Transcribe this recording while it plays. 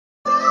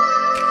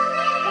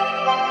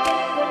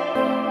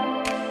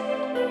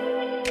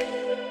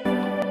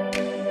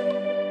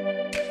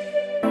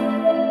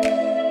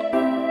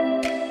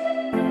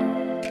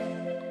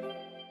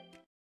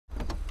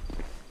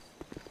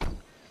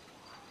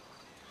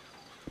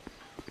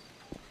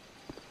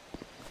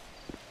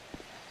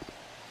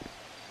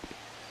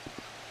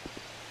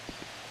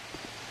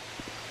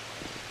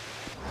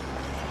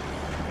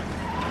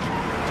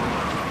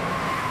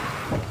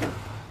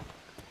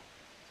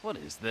What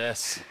is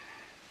this?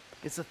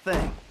 It's a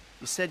thing.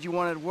 You said you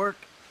wanted work.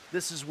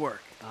 This is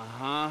work.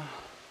 Uh-huh.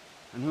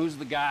 And who's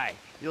the guy?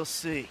 You'll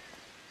see.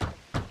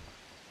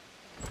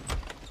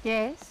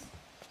 Yes?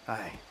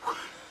 Hi.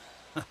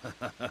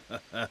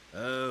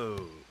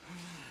 Oh.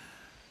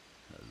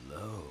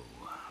 Hello.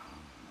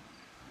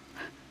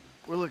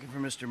 We're looking for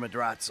Mr.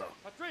 Madrazo.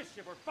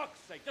 Patricia, for fuck's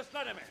sake, just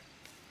let him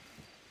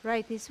in.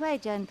 Right this way,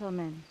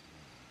 gentlemen.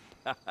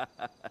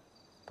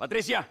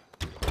 Patricia,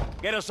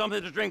 get us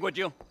something to drink, would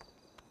you?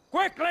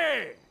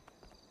 Quickly!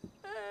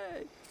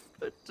 Hey,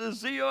 good to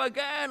see you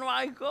again,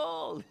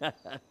 Michael.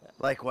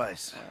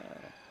 Likewise.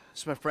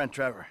 It's my friend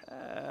Trevor.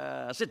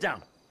 Sit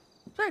down.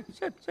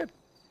 Sit.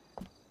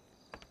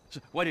 So,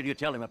 what did you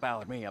tell him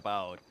about me,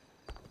 about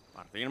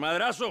Patricia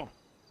Madrazo?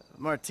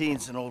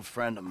 Martine's an old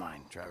friend of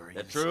mine, Trevor.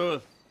 The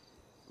truth.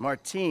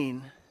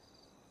 Martine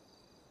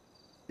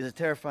is a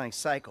terrifying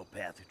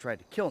psychopath who tried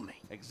to kill me.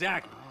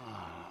 Exactly.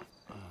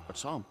 But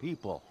some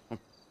people,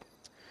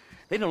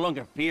 they no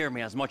longer fear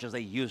me as much as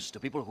they used to.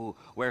 People who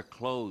wear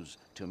clothes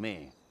to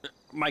me.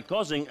 My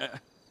cousin,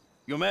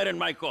 you met him,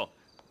 Michael.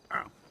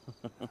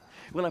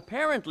 Well,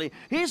 apparently,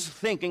 he's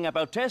thinking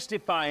about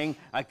testifying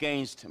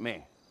against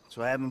me.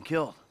 So I have him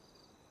killed.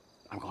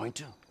 I'm going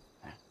to.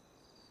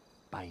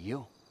 By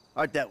you.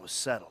 Our debt was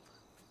settled.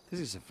 This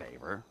is a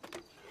favor.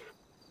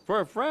 For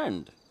a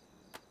friend.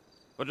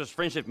 But does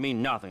friendship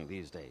mean nothing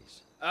these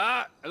days?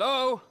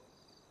 Hello?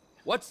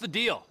 What's the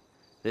deal?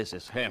 This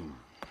is him.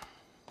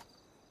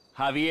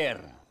 Javier.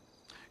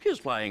 He's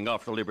flying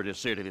off to Liberty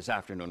City this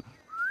afternoon.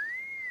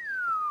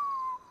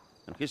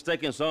 And he's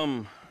taking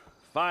some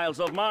files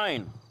of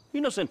mine.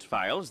 Innocent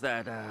files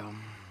that,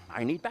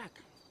 I need back.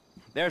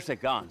 There's a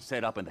gun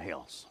set up in the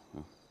hills.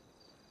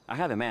 I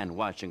have a man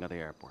watching at the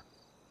airport.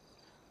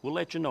 We'll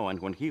let you know, and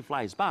when he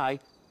flies by,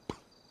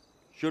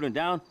 shoot him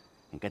down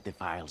and get the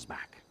files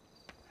back.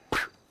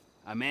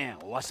 Man,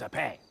 what's a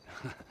pay?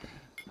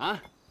 Huh?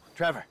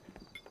 Trevor,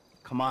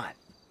 come on.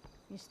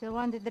 You still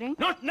want the drink?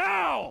 Not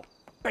now!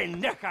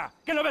 Pendeja!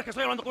 ¿Qué no ves que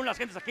estoy hablando con unas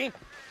gentes aquí?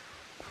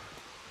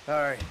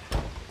 All right.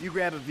 You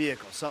grab a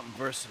vehicle, something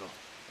versatile.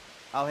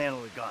 I'll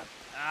handle the gun.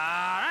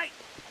 All right.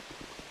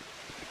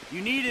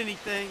 You need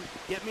anything,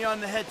 get me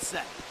on the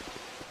headset.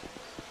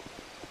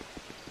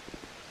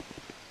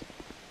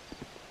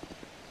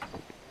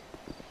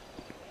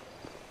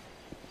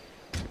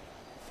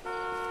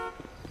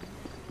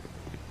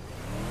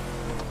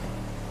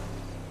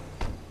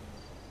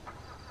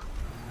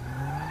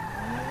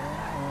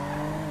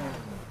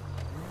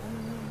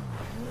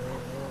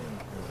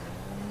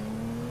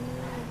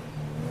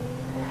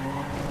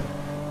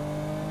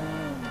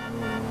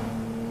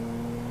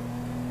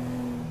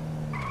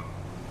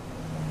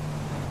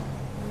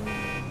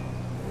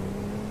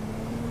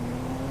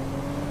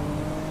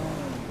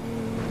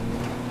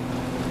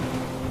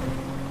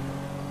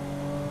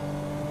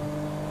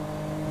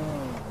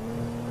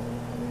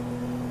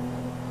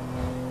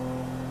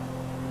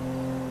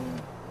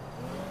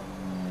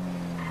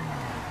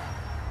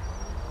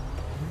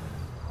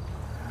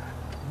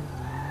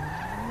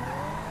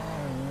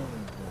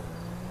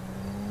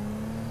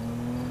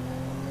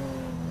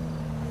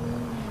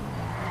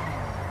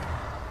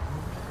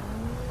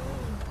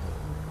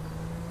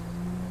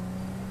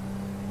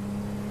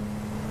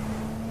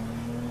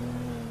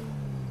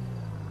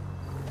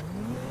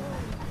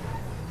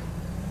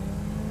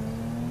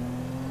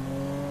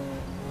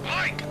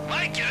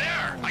 Mike, you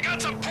there? I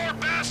got some poor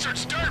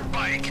bastard's dirt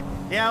bike.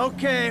 Yeah,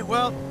 okay.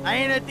 Well, I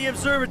ain't at the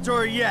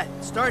observatory yet.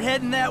 Start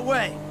heading that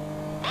way.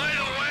 By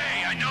the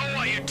way, I know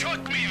why you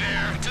took me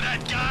there, to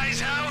that guy's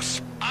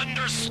house.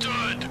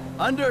 Understood.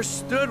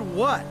 Understood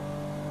what?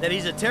 That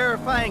he's a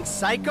terrifying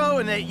psycho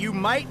and that you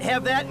might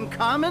have that in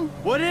common?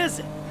 What is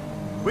it?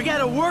 We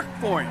gotta work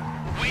for him.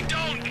 We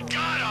don't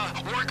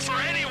gotta work for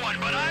anyone,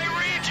 but I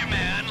read you,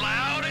 man,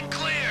 loud and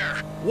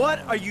clear. What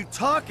are you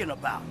talking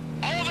about?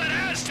 All that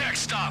Aztec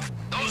stuff.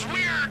 Those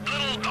weird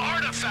little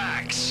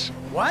artifacts.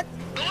 What?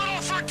 The little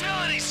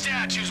fertility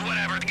statues,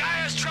 whatever. The guy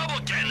has trouble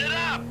getting it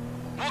up.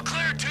 We'll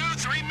clear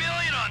 2-3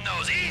 million on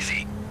those,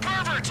 easy.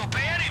 Perverts will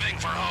pay anything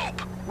for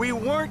hope. We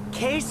weren't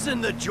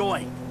casing the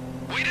joint.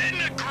 We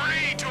didn't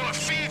agree to a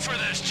fee for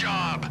this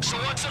job, so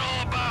what's it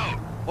all about?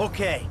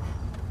 Okay,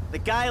 the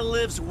guy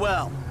lives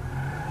well.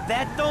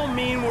 That don't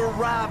mean we're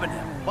robbing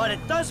him, but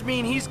it does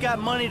mean he's got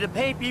money to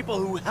pay people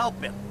who help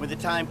him. When the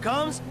time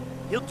comes,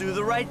 he'll do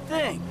the right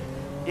thing.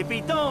 If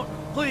he don't,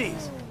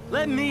 please,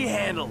 let me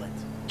handle it.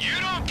 You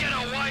don't get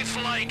a wife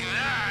like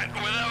that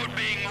without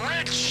being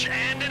rich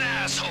and an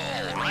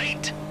asshole,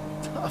 right?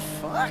 The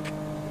fuck?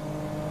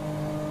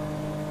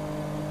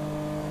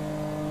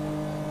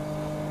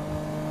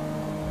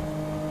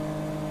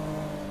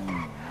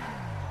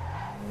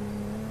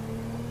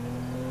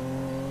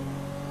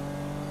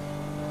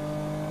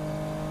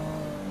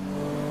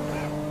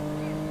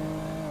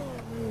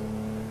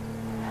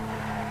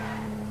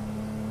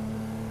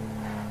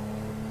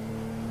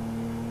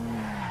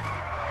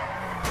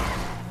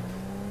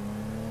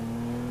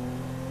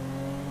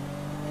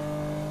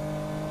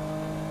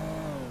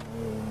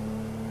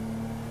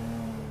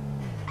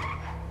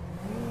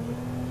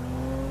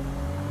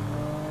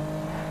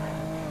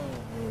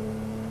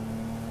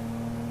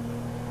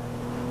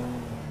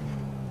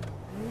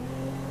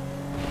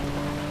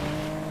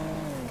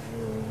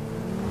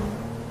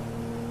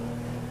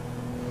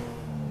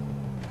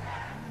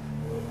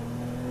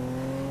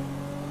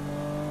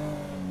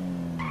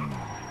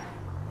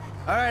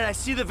 All right, I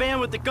see the van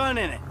with the gun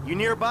in it. You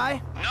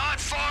nearby? Not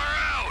far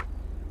out.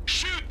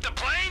 Shoot the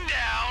plane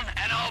down,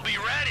 and I'll be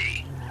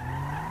ready.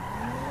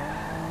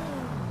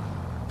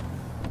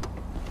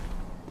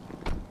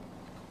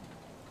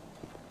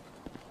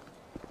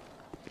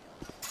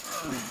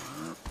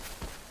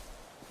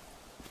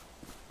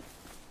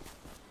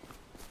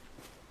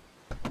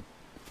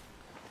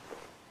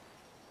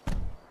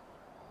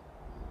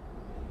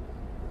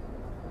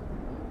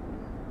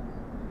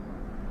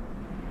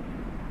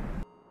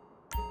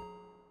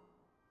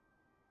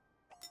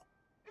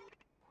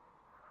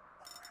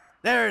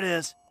 There it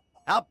is.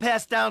 Out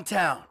past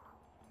downtown.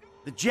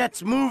 The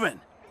jet's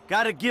moving.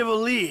 Gotta give a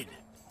lead.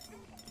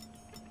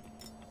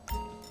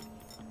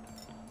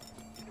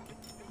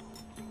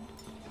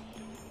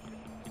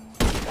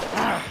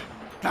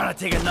 Gotta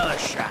take another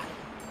shot.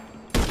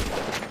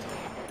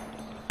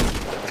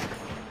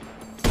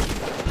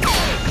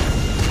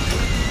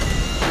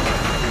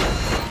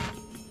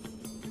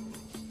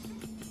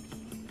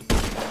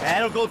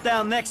 That'll go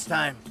down next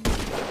time.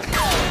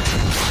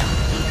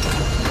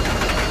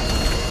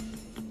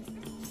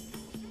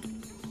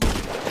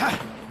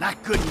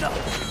 Not good enough.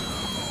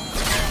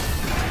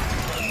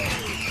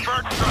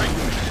 First strike.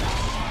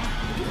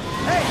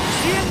 Hey, you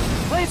see it?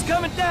 Plane's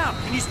coming down.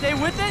 Can you stay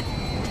with it?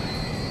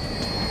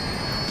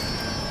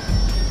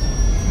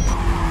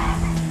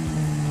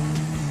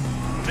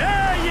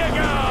 There you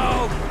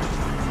go!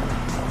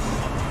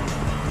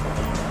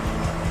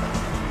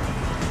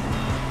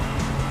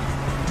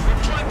 We're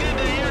plugged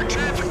into the air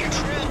traffic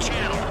control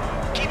channel.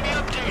 Keep me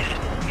updated.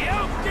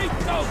 Okie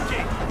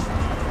dokie!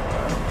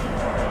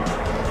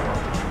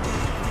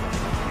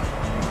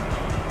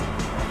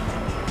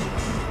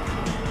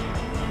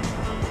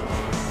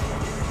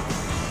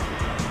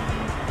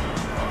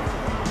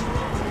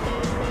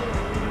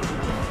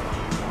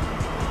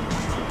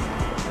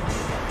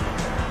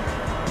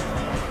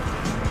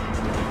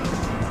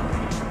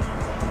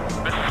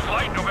 This is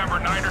Flight November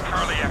 9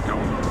 Charlie Echo.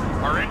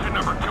 Our engine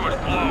number 2 is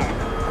blown.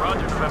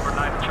 Roger, November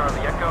 9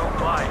 Charlie Echo.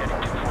 Fly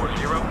heading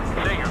 240.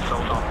 Say your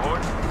souls on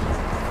board.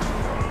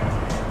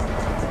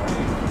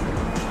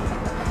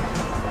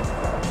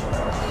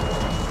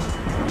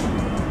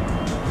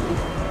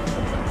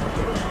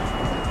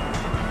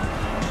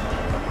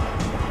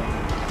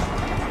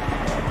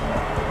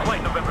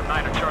 Flight November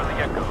 9 Charlie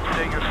Echo.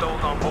 Say your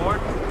souls on board.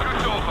 2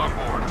 souls on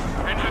board.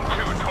 Engine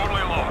 2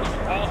 totally lost.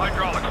 All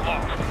hydraulics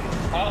lost.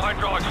 All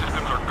hydraulic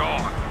systems are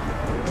gone.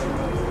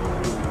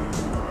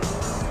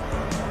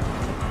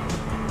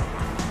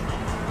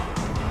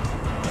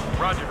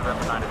 Roger,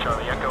 November 9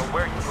 Charlie Echo.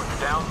 Where are you putting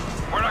it down?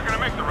 We're not gonna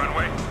make the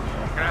runway.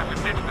 Gonna have to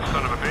ditch this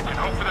son of a bitch and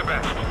hope for the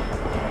best.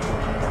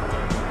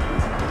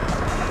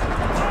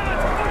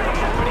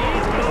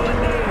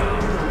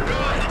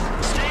 Good.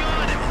 Stay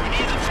on him. We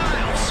need the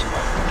files.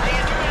 How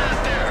you doing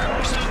out there?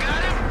 You still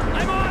got him?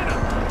 I'm on him!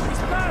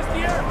 He's past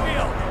the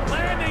airfield!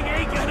 Landing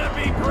ain't gonna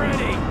be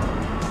pretty!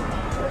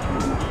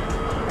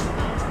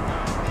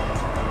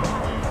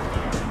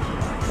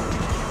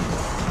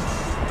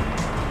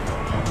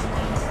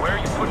 Where are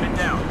you putting it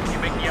down? Can you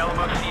make the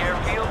Alamo Sea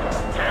airfield?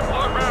 Can't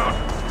blow it round.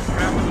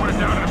 Gonna have to put it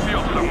down in a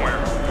field somewhere.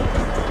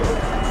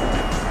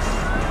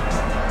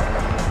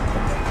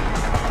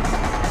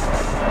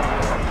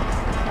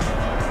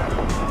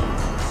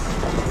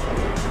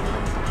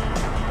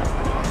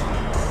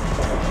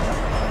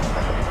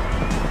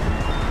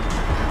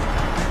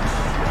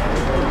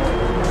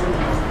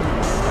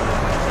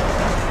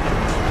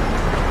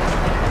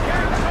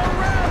 Can't go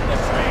round the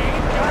train!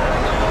 Gotta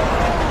go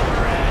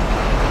over it!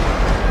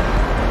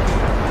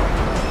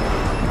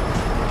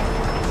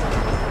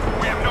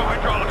 We have no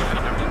hydraulic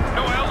systems,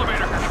 no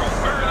elevator control,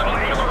 very little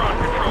aileron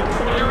control.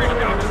 Serious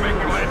doubts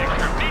making landing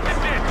strip. Need to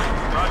ditch.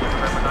 Roger,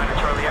 November 9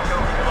 Charlie Echo.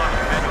 You lost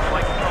your manual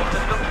flight control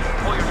system.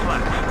 Pull your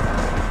flaps.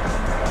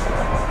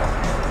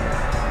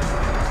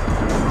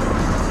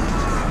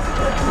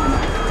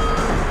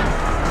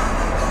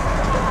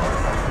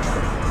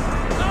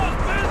 No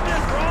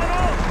business,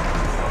 Ronald!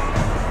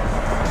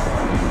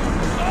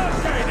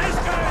 Okay, this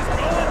guy's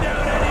going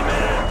down any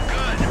minute!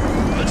 Good.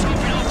 Let's hope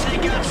you don't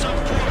take out some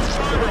poor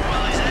farmer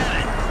while he's at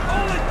it.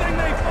 Only thing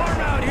they farm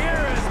out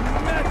here is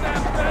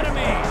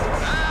methamphetamine!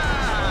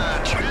 Ah,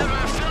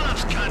 Trevor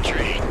Phillips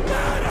country.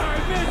 Not our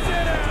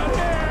visit out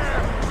there!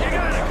 You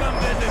gotta come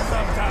visit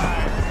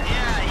sometime!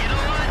 Yeah, you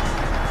know what?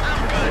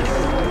 I'm good.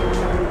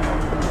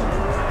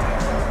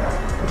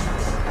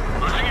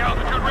 Losing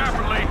altitude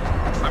rapidly.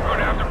 I'm going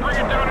to have to bring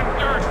it down in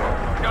dirt.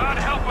 God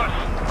help us.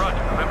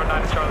 Roger, November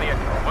 9 Charlie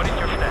Echo. What is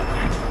your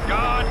status?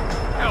 God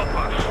help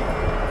us.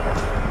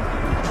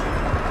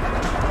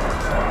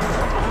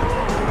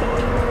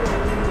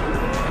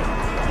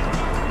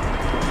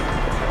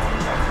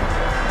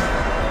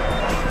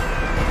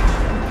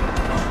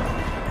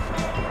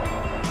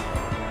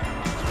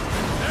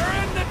 They're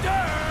in the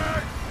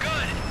dirt!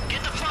 Good.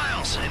 Get the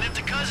files, and if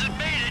the cousin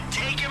made it,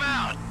 take him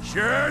out.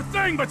 Sure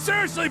thing, but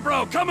seriously,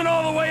 bro, coming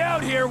all the way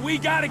out here, we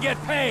gotta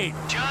get paid!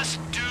 Just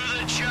do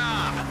the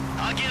job.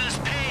 I'll get us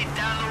paid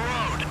down the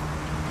road.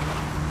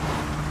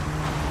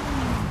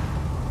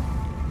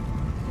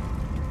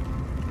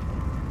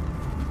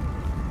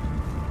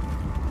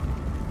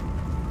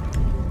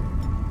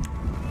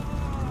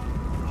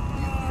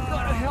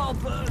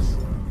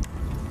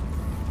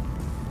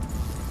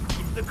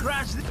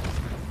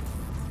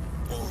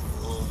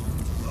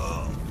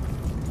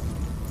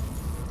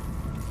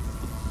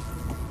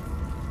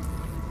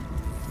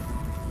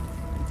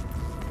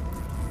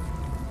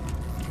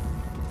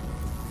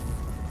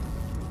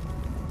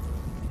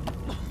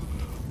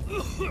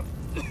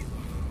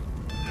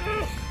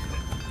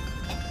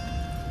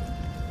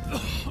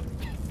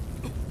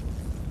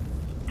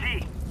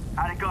 T,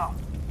 how'd it go?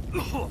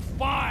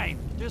 Fine,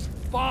 just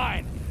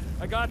fine.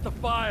 I got the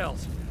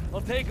files.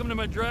 I'll take them to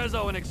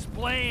Madrazo and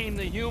explain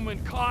the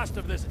human cost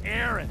of this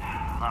errand.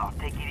 Oh,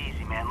 take it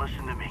easy, man.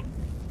 Listen to me.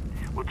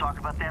 We'll talk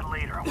about that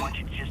later. I want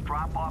you to just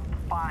drop off the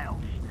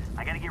files.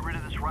 I gotta get rid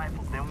of this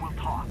rifle, then we'll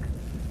talk.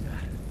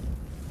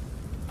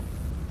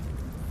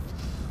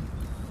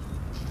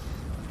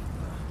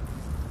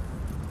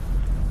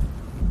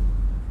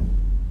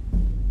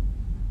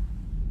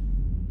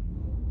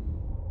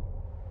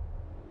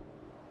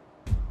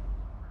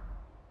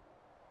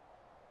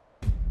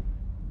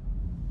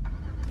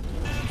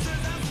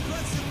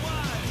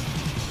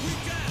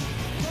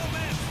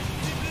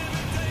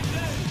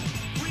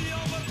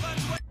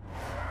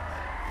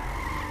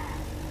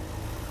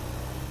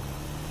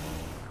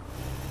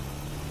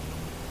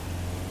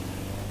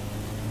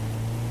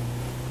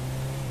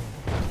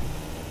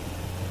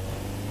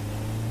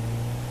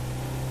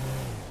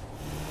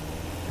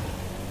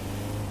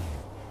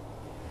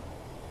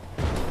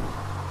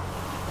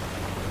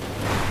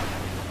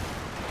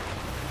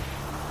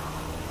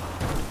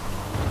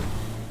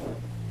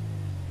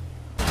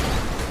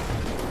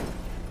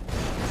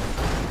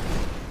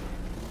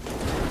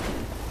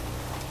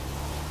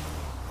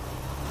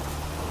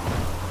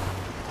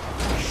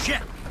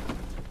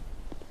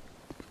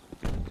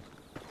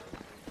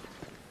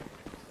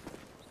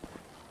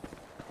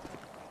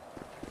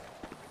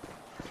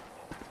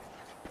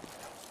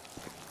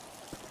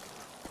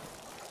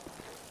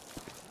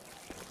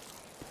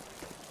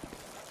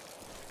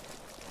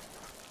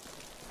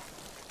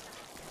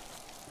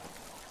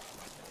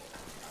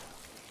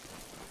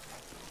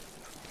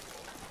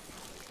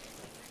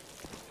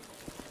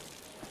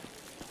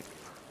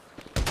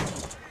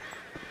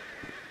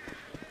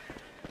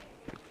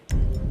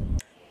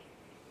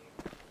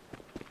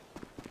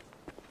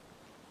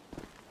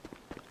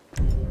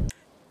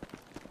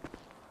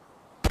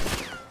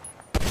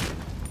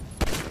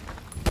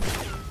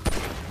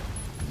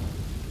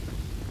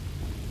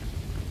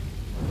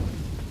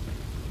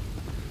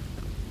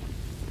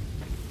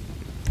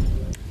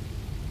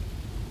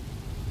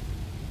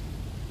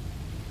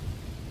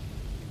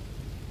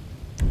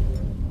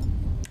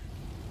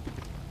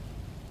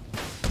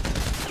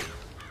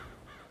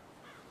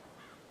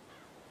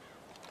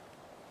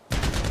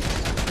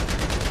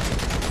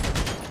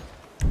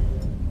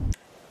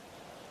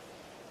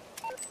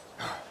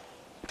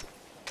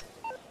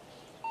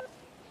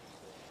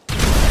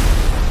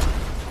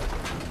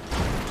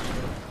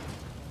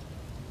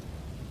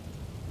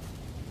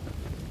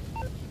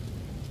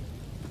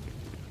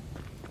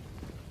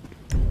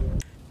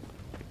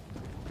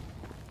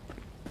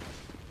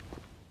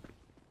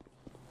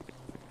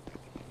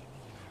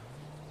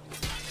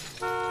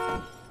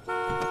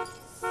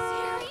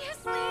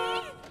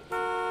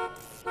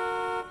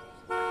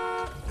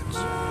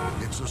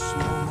 A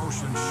slow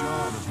motion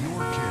shot of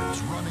your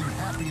kids running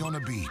happy on a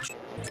beach.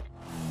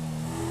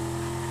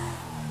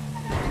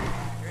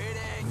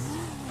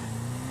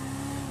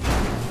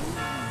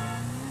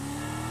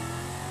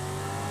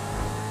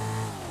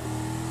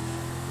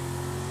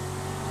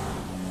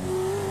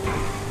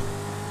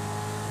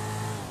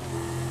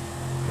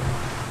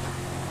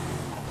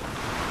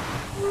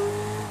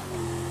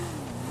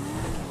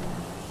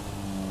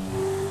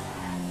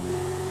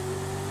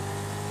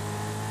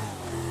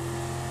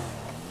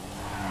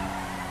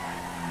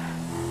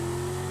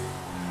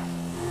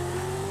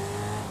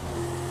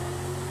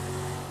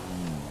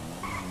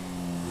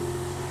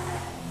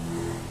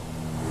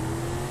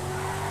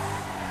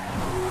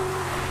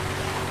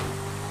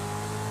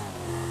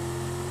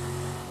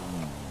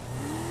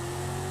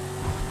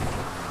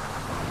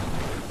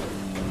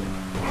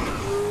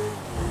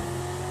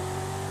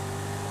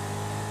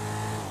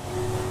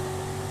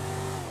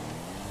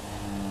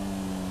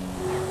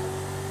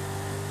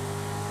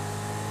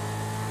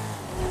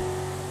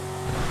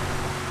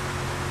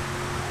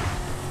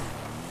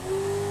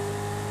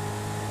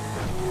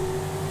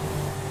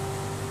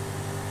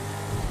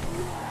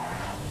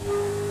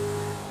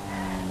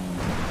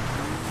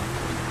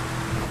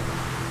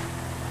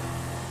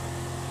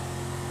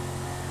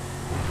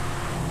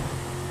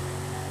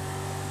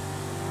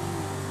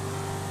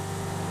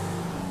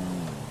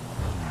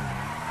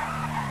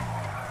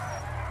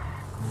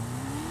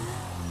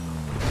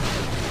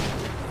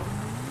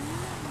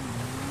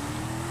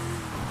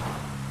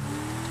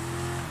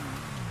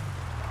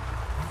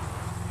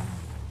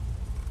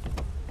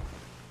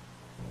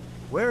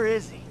 Where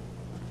is he?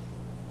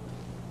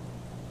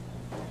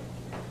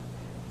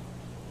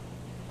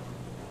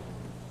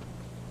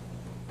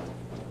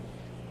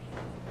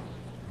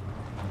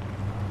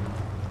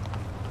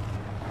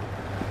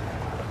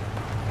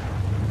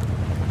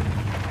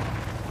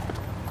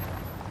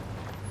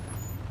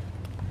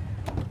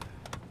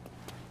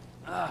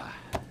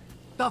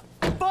 The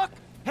fuck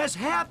has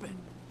happened?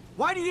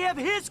 Why do you have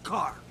his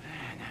car?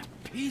 Man,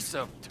 a piece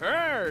of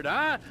turd,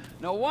 huh?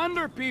 No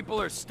wonder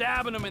people are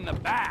stabbing him in the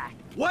back.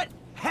 What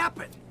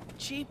happened?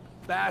 Cheap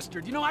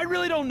bastard. You know, I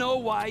really don't know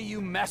why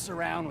you mess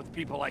around with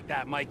people like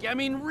that, Mike. I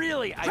mean,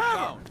 really, I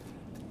don't.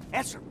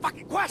 Answer the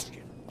fucking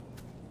question!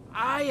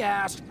 I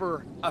asked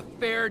for a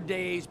fair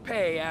day's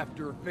pay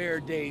after a fair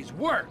day's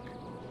work.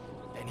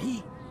 And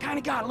he kind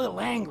of got a little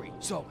angry.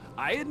 So,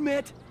 I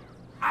admit,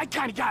 I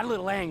kind of got a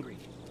little angry.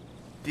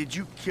 Did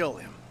you kill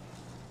him?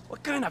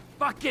 What kind of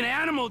fucking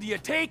animal do you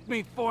take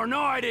me for?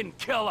 No, I didn't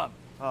kill him.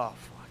 Oh,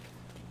 fuck.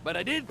 But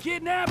I did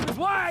kidnap his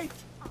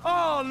wife.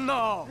 Oh,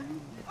 no!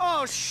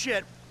 Oh,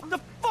 shit! What the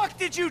fuck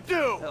did you do?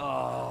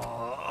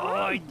 Oh,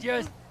 I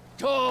just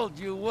told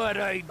you what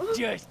I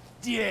just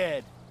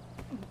did.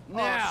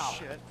 Now, Oh,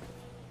 shit.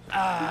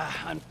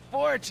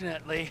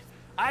 unfortunately,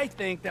 I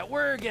think that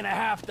we're gonna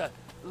have to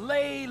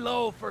lay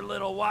low for a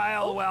little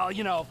while while,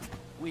 you know,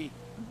 we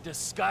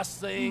discuss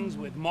things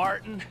with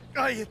Martin.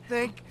 Oh, you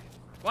think?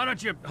 Why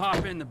don't you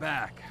hop in the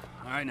back?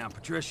 All right, now,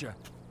 Patricia,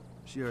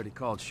 she already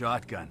called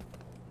shotgun.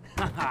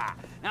 Now,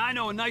 I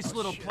know a nice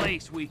little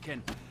place we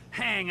can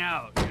hang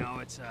out, you know,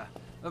 it's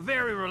a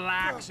very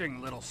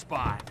relaxing little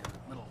spot.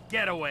 A little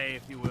getaway,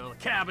 if you will, a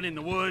cabin in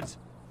the woods.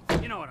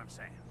 You know what I'm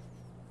saying.